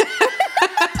 apparently.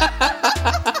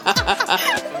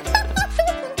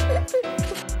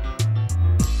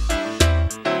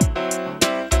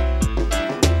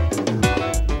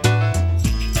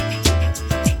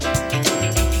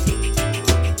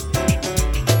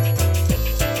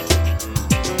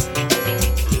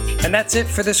 And that's it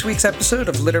for this week's episode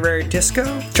of Literary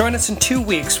Disco. Join us in 2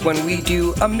 weeks when we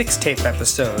do a mixtape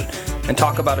episode and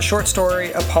talk about a short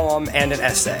story, a poem, and an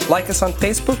essay. Like us on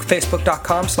Facebook,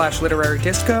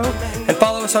 facebook.com/literarydisco, and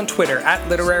follow us on Twitter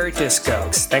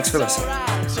 @literarydisco. Thanks for listening.